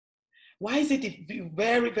Why is it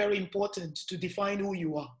very, very important to define who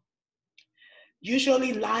you are?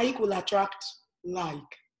 Usually like will attract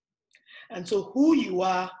like. And so who you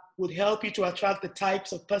are would help you to attract the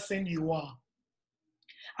types of person you are.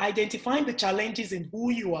 Identifying the challenges in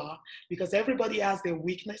who you are, because everybody has their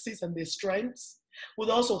weaknesses and their strengths,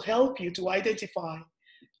 would also help you to identify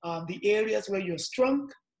the areas where you're strong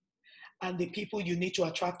and the people you need to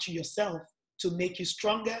attract to yourself to make you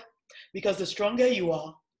stronger, because the stronger you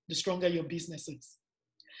are, the stronger your business is.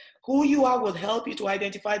 Who you are will help you to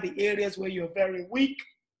identify the areas where you're very weak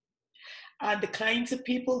and the kinds of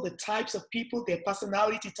people, the types of people, their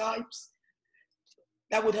personality types.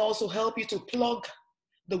 That would also help you to plug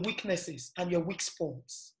the weaknesses and your weak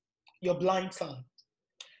spots, your blind side,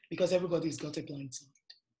 because everybody's got a blind side.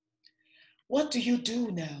 What do you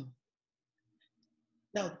do now?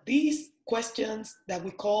 Now, these questions that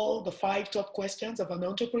we call the 5 top questions of an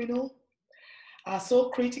entrepreneur are so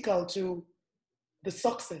critical to the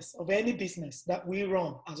success of any business that we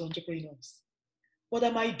run as entrepreneurs. What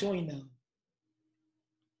am I doing now?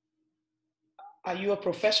 Are you a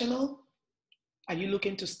professional? Are you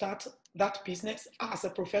looking to start that business as a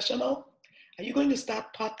professional? Are you going to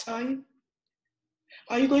start part-time?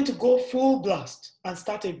 Are you going to go full blast and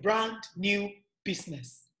start a brand new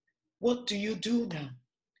business? What do you do now?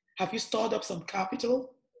 Have you stored up some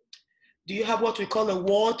capital? Do you have what we call a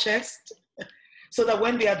war chest? So that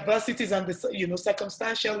when the adversities and the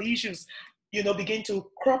circumstantial issues begin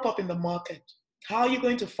to crop up in the market, how are you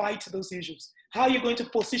going to fight those issues? How are you going to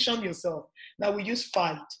position yourself? Now we use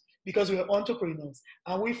fight because we're entrepreneurs,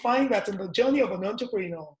 and we find that in the journey of an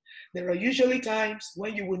entrepreneur, there are usually times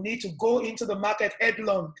when you will need to go into the market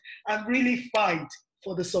headlong and really fight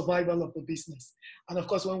for the survival of the business. And of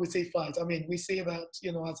course, when we say fight, I mean, we say that,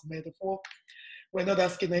 as a metaphor. We're not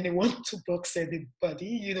asking anyone to box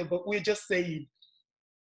anybody, but we're just saying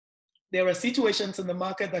there are situations in the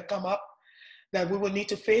market that come up that we will need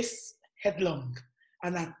to face headlong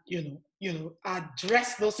and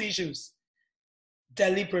address those issues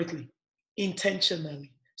deliberately,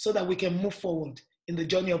 intentionally, so that we can move forward in the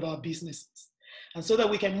journey of our businesses and so that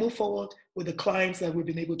we can move forward with the clients that we've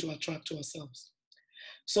been able to attract to ourselves.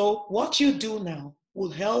 So what you do now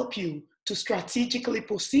will help you to strategically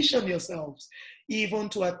position yourselves even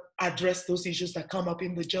to address those issues that come up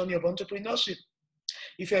in the journey of entrepreneurship.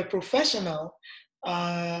 If you're a professional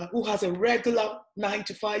who has a regular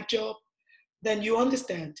 9-to-5 job, then you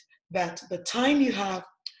understand that the time you have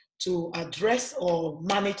to address or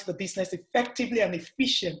manage the business effectively and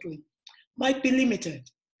efficiently might be limited.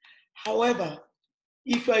 However,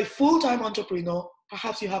 if you're a full-time entrepreneur,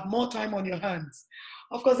 perhaps you have more time on your hands.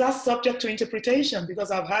 Of course, that's subject to interpretation,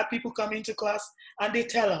 because I've had people come into class and they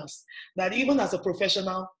tell us that even as a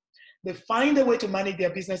professional, they find a way to manage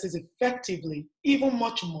their businesses effectively, even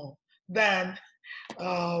much more than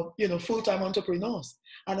full-time entrepreneurs,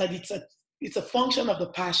 and that it's a function of the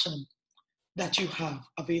passion that you have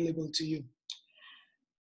available to you.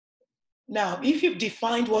 Now, if you've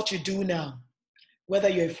defined what you do now, whether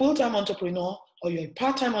you're a full-time entrepreneur or you're a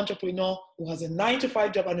part-time entrepreneur who has a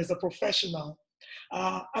 9-to-5 job and is a professional,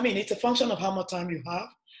 it's a function of how much time you have.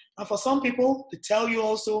 And for some people, they tell you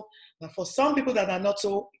also that for some people that are not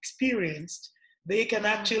so experienced, they can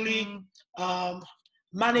actually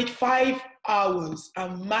manage 5 hours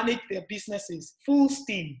and manage their businesses full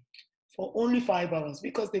steam for only 5 hours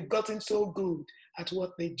because they've gotten so good at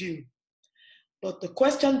what they do. But the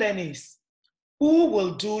question then is, who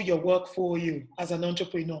will do your work for you as an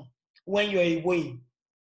entrepreneur when you're away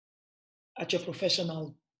at your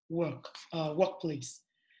professional workplace?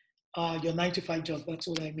 Your 9-to-5 job, that's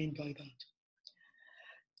what I mean by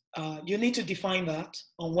that. You need to define that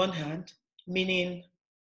on one hand, meaning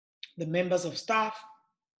the members of staff,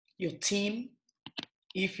 your team,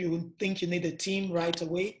 if you think you need a team right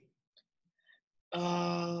away.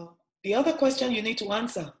 The other question you need to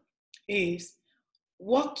answer is,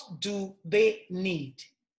 what do they need?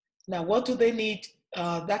 Now, what do they need?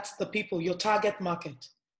 That's the people, your target market.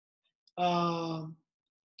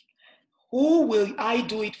 Who will I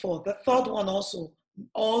do it for? The third one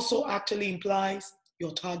also actually implies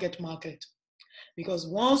your target market. Because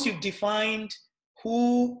once you've defined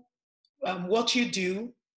what you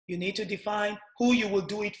do, you need to define who you will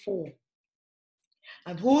do it for.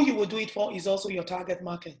 And who you will do it for is also your target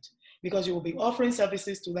market, because you will be offering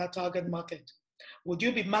services to that target market. Would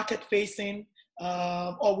you be market facing,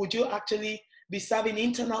 or would you actually be serving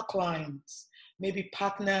internal clients, maybe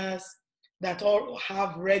partners that all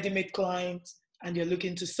have ready-made clients and you're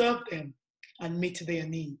looking to serve them and meet their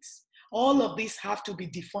needs? All of these have to be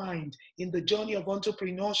defined in the journey of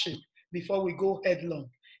entrepreneurship before we go headlong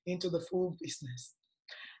into the full business.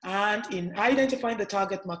 And in identifying the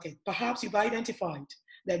target market, perhaps you've identified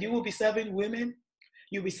that you will be serving women.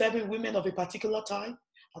 You'll be serving women of a particular type.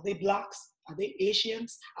 Are they Blacks? Are they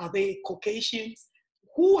Asians? Are they Caucasians?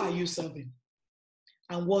 Who are you serving?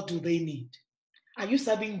 And what do they need? Are you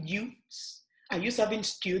serving youths? Are you serving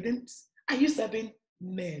students? Are you serving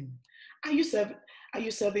men? Are you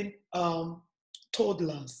serving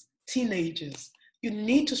toddlers, teenagers? You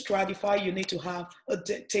need to stratify. You need to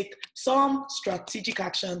take some strategic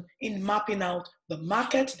action in mapping out the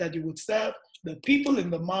market that you would serve, the people in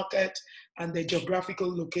the market, and the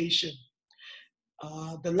geographical location.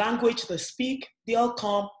 The language they speak, they all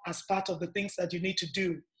come as part of the things that you need to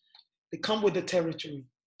do. They come with the territory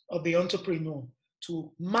of the entrepreneur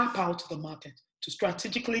to map out the market, to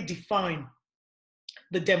strategically define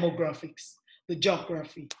the demographics, the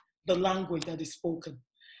geography, the language that is spoken.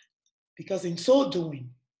 Because in so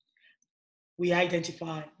doing, we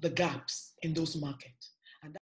identify the gaps in those markets.